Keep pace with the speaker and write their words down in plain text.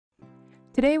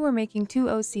Today we're making two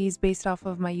OCs based off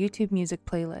of my YouTube music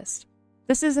playlist.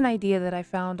 This is an idea that I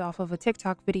found off of a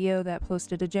TikTok video that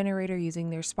posted a generator using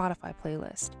their Spotify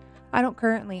playlist. I don't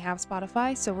currently have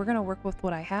Spotify, so we're going to work with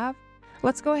what I have.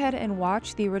 Let's go ahead and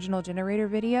watch the original generator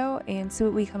video and see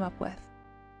what we come up with.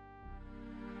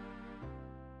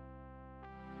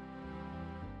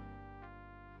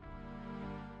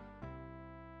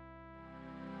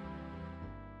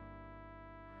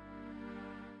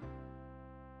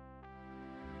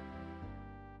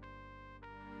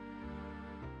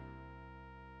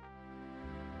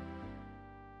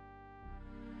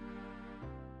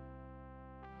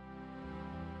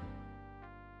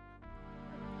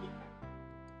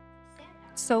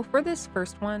 So for this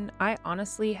first one, I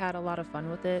honestly had a lot of fun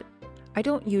with it. I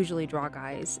don't usually draw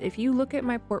guys. If you look at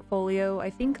my portfolio, I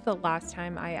think the last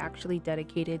time I actually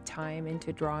dedicated time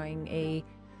into drawing a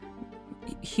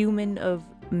human of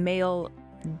male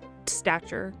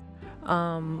stature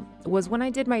was when I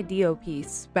did my Dio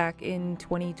piece back in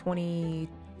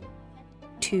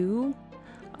 2022,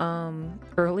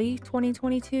 early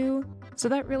 2022. So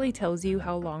that really tells you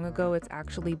how long ago it's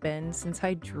actually been since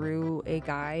I drew a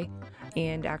guy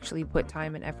and actually put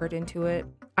time and effort into it.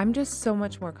 I'm just so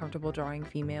much more comfortable drawing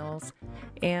females,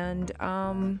 and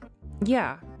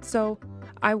yeah, so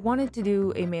I wanted to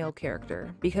do a male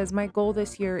character because my goal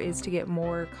this year is to get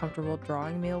more comfortable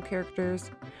drawing male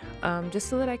characters, just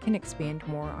so that I can expand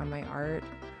more on my art.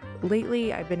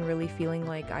 Lately, I've been really feeling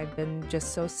like I've been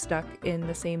just so stuck in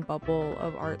the same bubble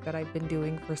of art that I've been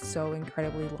doing for so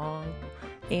incredibly long,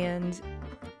 and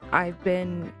I've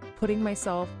been putting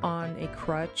myself on a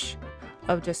crutch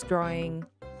of just drawing,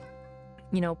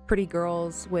 you know, pretty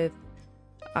girls with,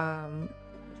 you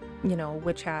know,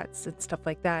 witch hats and stuff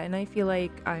like that. And I feel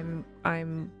like I'm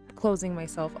closing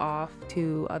myself off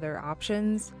to other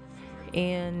options,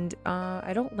 and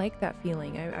I don't like that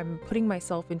feeling. I'm putting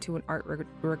myself into an art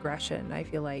regression, I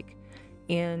feel like,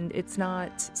 and it's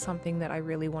not something that I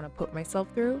really want to put myself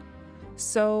through.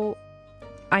 So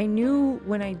I knew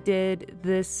when I did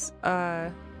this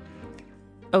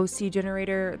OC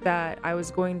generator that I was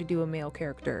going to do a male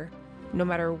character no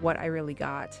matter what I really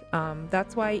got.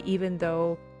 That's why even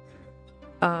though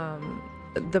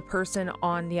the person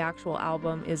on the actual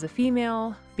album is a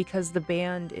female, because the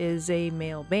band is a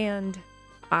male band,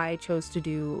 I chose to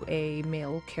do a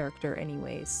male character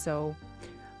anyways. So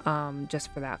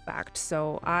just for that fact.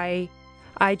 So I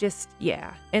just,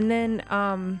 yeah. And then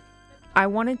I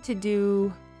wanted to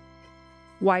do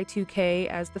Y2K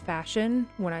as the fashion.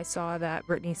 When I saw that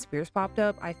Britney Spears popped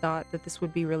up, I thought that this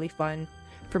would be really fun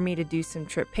for me to do some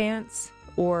trip pants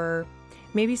or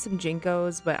maybe some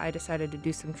Jinkos, but I decided to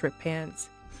do some trip pants.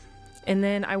 And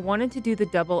then I wanted to do the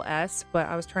double S, but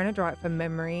I was trying to draw it from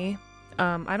memory.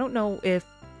 I don't know if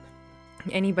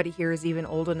anybody here is even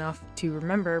old enough to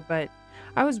remember, but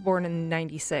I was born in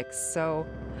 '96, so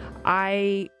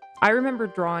I remember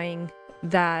drawing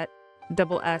that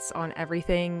double S on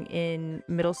everything in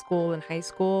middle school and high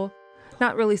school.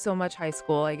 Not really so much high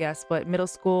school, I guess, but middle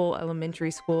school,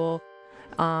 elementary school.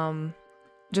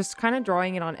 Just kind of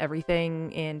drawing it on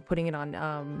everything and putting it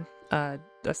on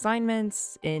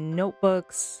assignments, in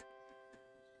notebooks,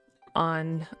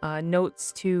 on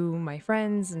notes to my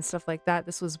friends and stuff like that.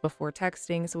 This was before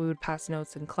texting, so we would pass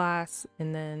notes in class.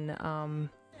 And then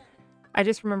I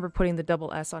just remember putting the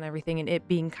double S on everything and it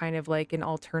being kind of like an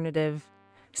alternative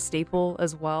staple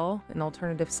as well, an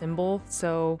alternative symbol.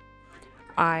 So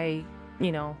I,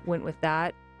 you know, went with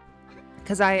that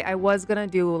because I was gonna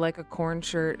do like a Korn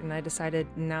shirt, and I decided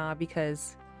nah,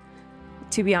 because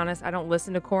to be honest, I don't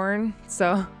listen to Korn,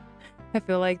 so I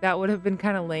feel like that would have been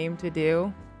kind of lame to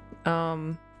do.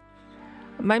 My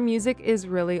music is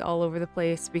really all over the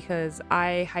place because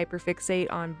I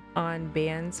hyperfixate on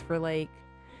bands for like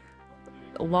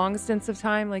long stints of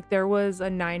time. Like there was a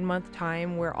 9-month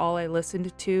time where all I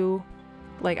listened to,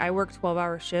 like I worked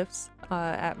 12-hour shifts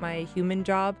at my human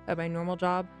job, at my normal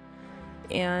job,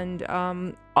 and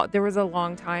there was a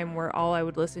long time where all I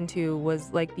would listen to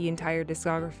was like the entire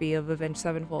discography of Avenged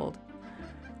Sevenfold,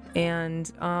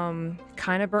 and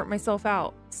kind of burnt myself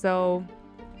out. So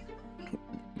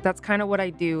that's kind of what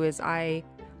I do, is I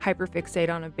hyperfixate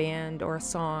on a band or a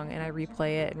song and I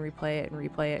replay it and replay it and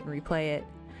replay it and replay it.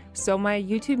 So my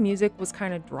YouTube music was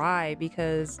kind of dry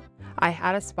because I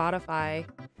had a Spotify,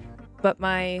 but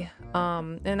my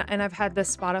and I've had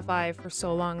this Spotify for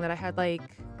so long that I had like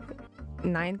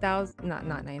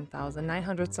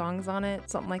 900 songs on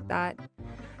it, something like that.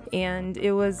 And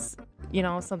it was, you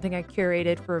know, something I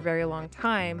curated for a very long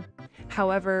time.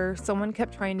 However, someone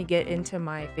kept trying to get into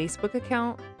my Facebook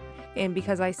account, and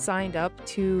because I signed up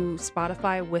to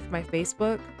Spotify with my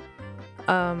Facebook,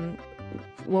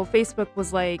 well, Facebook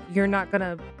was like, you're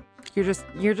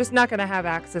just not gonna have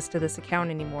access to this account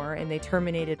anymore, and they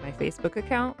terminated my Facebook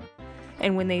account.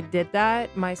 And when they did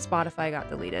that, my Spotify got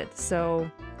deleted. So,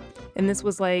 and this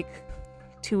was like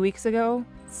 2 weeks ago.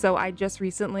 So I just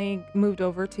recently moved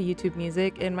over to YouTube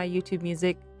Music, and my YouTube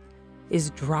Music is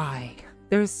dry.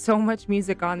 There's so much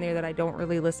music on there that I don't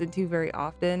really listen to very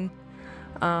often.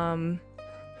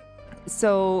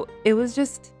 So it was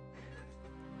just,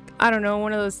 I don't know,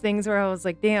 one of those things where I was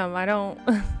like, damn, I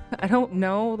don't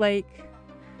know, like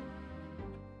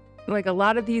a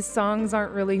lot of these songs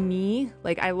aren't really me.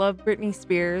 Like, I love Britney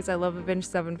Spears, I love Avenged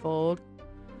Sevenfold,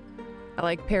 I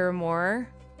like Paramore,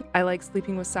 I like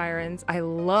Sleeping with Sirens, I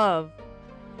love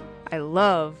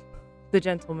The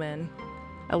Gentlemen,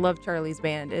 I love Charlie's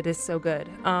Band, it is so good.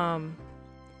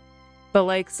 But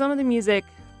like some of the music,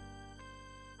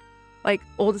 like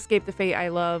Old Escape the Fate, I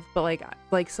love, but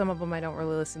like some of them I don't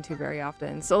really listen to very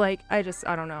often. So like I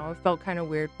don't know, it felt kind of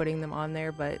weird putting them on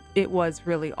there, but it was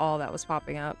really all that was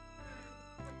popping up.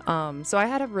 So I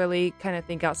had to really kind of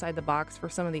think outside the box for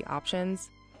some of the options,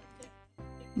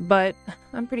 but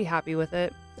I'm pretty happy with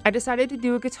it. I decided to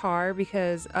do a guitar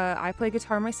because I play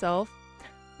guitar myself.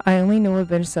 I only know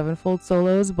Avenged Sevenfold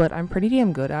solos, but I'm pretty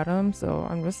damn good at them, so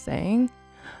I'm just saying.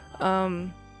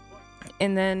 And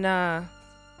then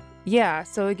yeah,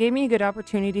 so it gave me a good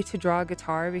opportunity to draw a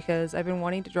guitar because I've been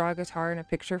wanting to draw a guitar in a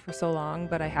picture for so long,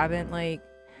 but I haven't like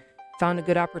found a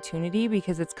good opportunity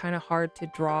because it's kind of hard to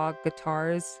draw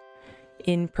guitars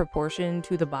in proportion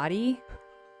to the body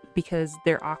because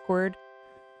they're awkward.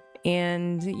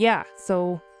 And yeah,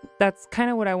 so that's kind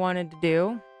of what I wanted to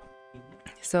do.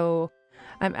 So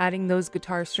I'm adding those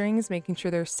guitar strings, making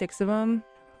sure there's 6 of them.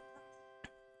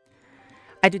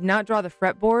 I did not draw the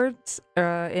fretboards,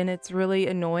 and it's really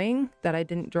annoying that I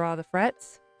didn't draw the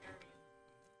frets.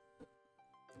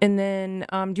 And then,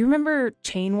 do you remember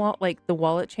like the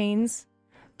wallet chains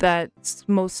that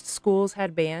most schools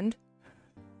had banned?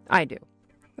 I do.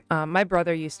 My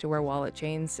brother used to wear wallet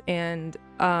chains, and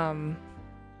I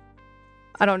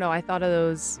don't know, I thought of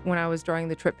those when I was drawing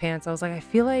the trip pants. I was like, I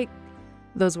feel like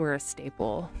those were a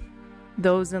staple.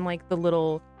 Those and like the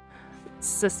little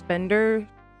suspender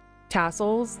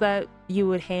tassels that you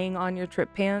would hang on your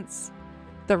trip pants,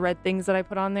 the red things that I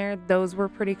put on there, those were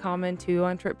pretty common too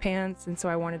on trip pants, and so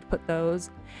I wanted to put those.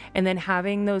 And then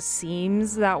having those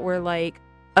seams that were like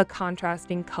a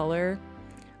contrasting color,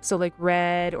 so like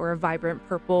red or a vibrant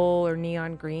purple or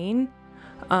neon green,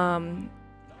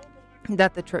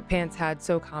 that the trip pants had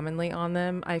so commonly on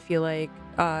them, I feel like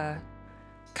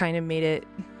kind of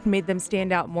made them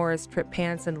stand out more as trip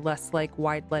pants and less like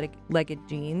wide-legged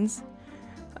jeans.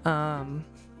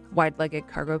 Wide-legged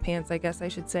cargo pants, I guess I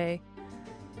should say.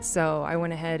 So I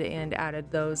went ahead and added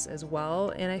those as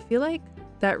well, and I feel like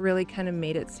that really kind of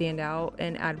made it stand out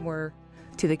and add more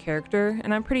to the character,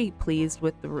 and I'm pretty pleased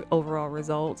with the overall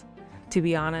result, to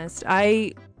be honest.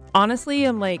 I honestly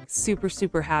am like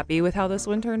super happy with how this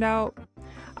one turned out.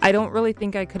 I don't really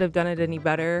think I could have done it any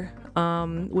better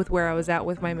with where I was at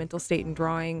with my mental state in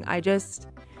drawing.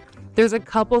 There's a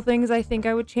couple things I think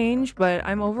I would change, but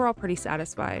I'm overall pretty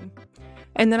satisfied.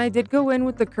 And then I did go in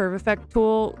with the curve effect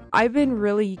tool. I've been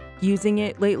really using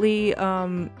it lately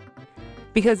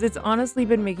because it's honestly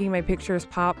been making my pictures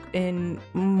pop in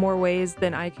more ways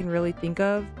than I can really think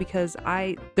of, because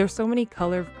there's so many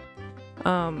color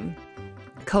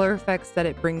effects that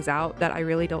it brings out that I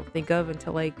really don't think of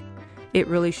until like it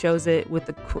really shows it with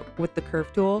the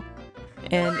curve tool,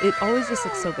 and it always just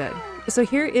looks so good. So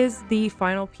here is the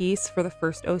final piece for the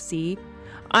first OC.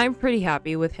 I'm pretty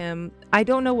happy with him. I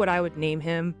don't know what I would name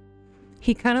him.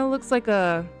 He kind of looks like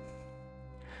a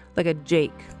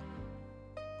Jake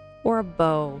or a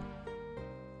Bo.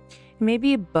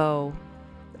 Maybe a Bo.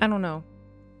 I don't know.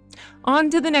 On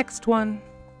to the next one.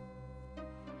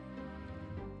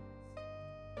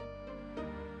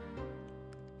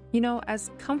 You know,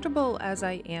 as comfortable as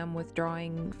I am with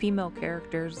drawing female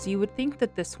characters, you would think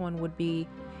that this one would be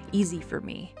easy for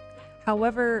me.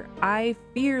 However, I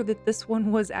fear that this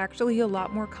one was actually a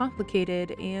lot more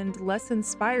complicated and less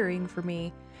inspiring for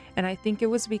me, and I think it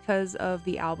was because of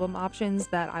the album options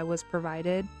that I was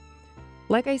provided.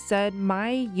 Like I said,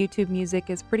 my YouTube music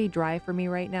is pretty dry for me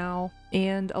right now,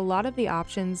 and a lot of the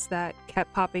options that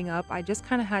kept popping up, I just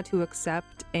kind of had to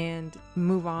accept and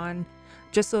move on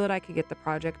just so that I could get the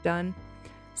project done,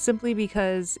 simply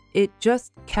because it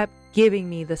just kept giving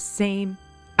me the same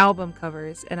album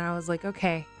covers, and I was like,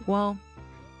 okay, well,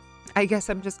 I guess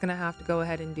I'm just gonna have to go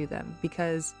ahead and do them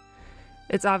because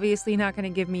it's obviously not gonna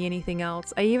give me anything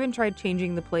else. I even tried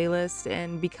changing the playlist,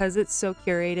 and because it's so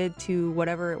curated to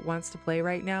whatever it wants to play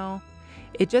right now,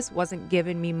 it just wasn't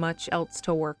giving me much else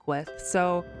to work with.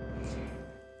 So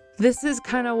this is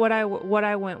kind of what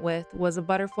I went with, was a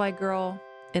butterfly girl.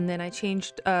 And then I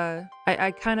changed,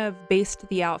 I kind of based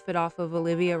the outfit off of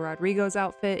Olivia Rodrigo's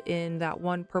outfit in that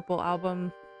one purple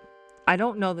album. I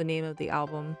don't know the name of the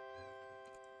album.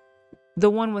 The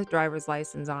one with Driver's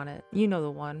License on it. You know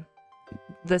the one.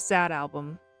 The sad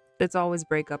album. It's always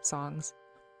breakup songs.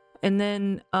 And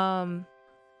then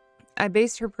I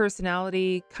based her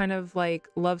personality kind of like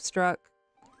Love Struck.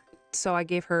 So I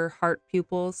gave her heart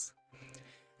pupils.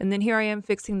 And then here I am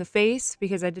fixing the face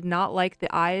because I did not like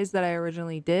the eyes that I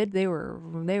originally did. They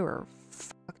were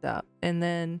fucked up. And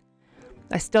then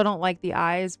I still don't like the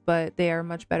eyes, but they are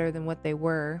much better than what they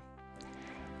were.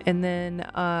 And then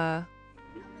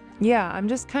yeah, I'm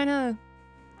just kind of,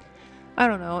 I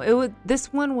don't know.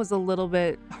 This one was a little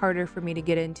bit harder for me to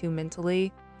get into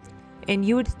mentally. And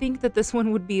you would think that this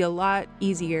one would be a lot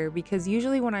easier because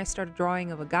usually when I start a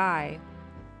drawing of a guy,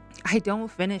 I don't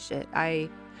finish it. I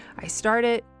start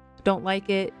it, don't like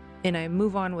it, and I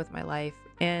move on with my life.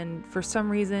 And for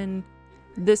some reason,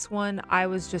 this one, I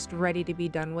was just ready to be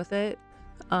done with it.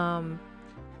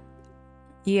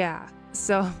 Yeah,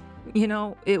 so, you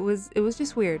know, it was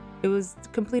just weird. It was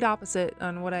complete opposite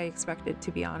on what I expected,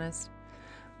 to be honest.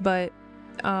 But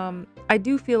I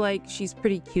do feel like she's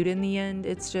pretty cute in the end.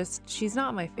 It's just, she's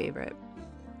not my favorite.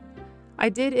 I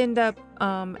did end up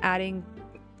adding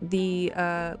the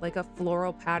like a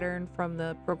floral pattern from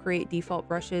the Procreate default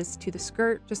brushes to the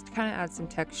skirt, just to kind of add some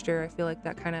texture. I feel like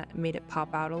that kind of made it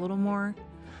pop out a little more.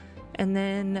 And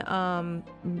then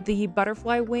the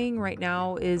butterfly wing right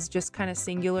now is just kind of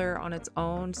singular on its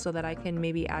own so that I can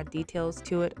maybe add details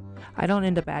to it. I don't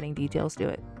end up adding details to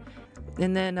it.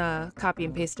 And then copy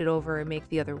and paste it over and make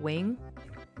the other wing.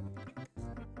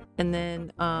 And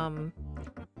then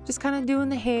just kind of doing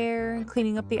the hair and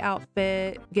cleaning up the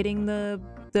outfit, getting the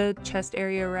chest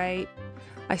area right.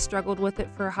 I struggled with it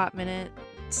for a hot minute.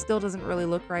 Still doesn't really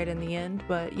look right in the end,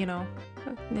 but you know,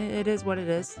 it is what it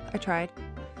is. I tried.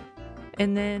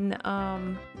 And then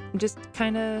just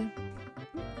kind of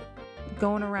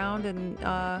going around and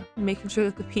making sure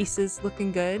that the piece is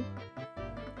looking good.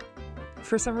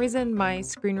 For some reason, my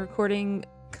screen recording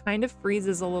kind of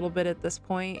freezes a little bit at this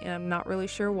point, and I'm not really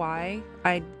sure why.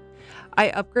 I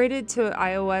upgraded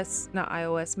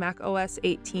to Mac OS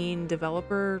 18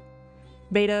 developer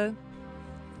beta,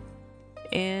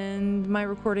 and my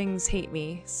recordings hate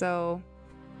me, so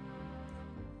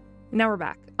now we're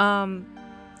back.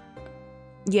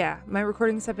 Yeah, my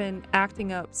recordings have been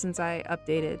acting up since I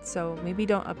updated, so maybe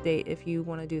don't update if you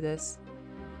want to do this.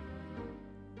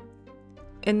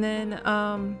 And then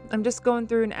I'm just going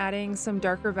through and adding some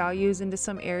darker values into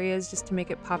some areas just to make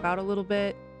it pop out a little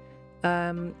bit.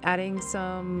 Adding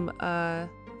some oh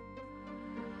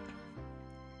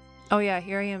yeah,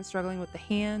 here I am struggling with the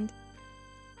hand.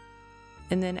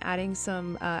 And then adding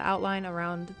some outline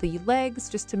around the legs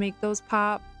just to make those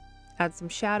pop. Add some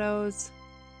shadows.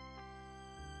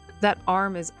 That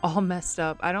arm is all messed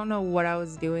up. I don't know what I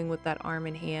was doing with that arm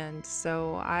and hand,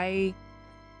 so I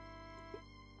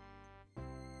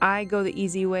go the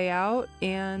easy way out,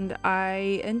 and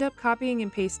I end up copying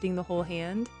and pasting the whole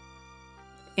hand.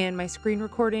 And my screen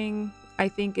recording, I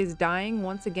think, is dying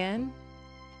once again.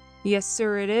 Yes,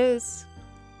 sir, it is.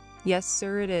 Yes,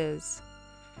 sir, it is.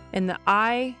 And the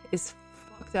eye is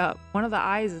fucked up. One of the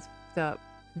eyes is fucked up,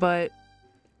 but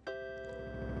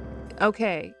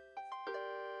okay.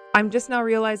 I'm just now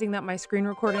realizing that my screen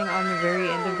recording on the very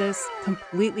end of this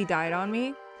completely died on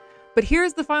me. But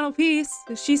here's the final piece.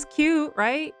 She's cute,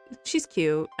 right? She's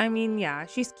cute. I mean, yeah,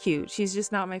 she's cute. She's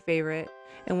just not my favorite.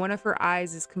 And one of her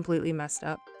eyes is completely messed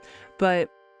up. But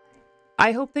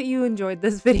I hope that you enjoyed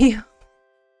this video.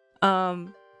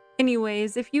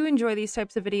 Anyways, if you enjoy these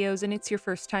types of videos and it's your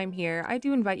first time here, I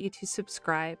do invite you to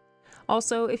subscribe.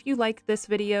 Also, if you like this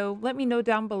video, let me know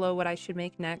down below what I should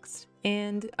make next.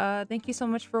 And thank you so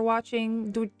much for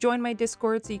watching. Join my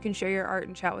Discord so you can share your art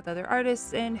and chat with other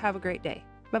artists, and have a great day.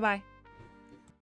 Bye-bye.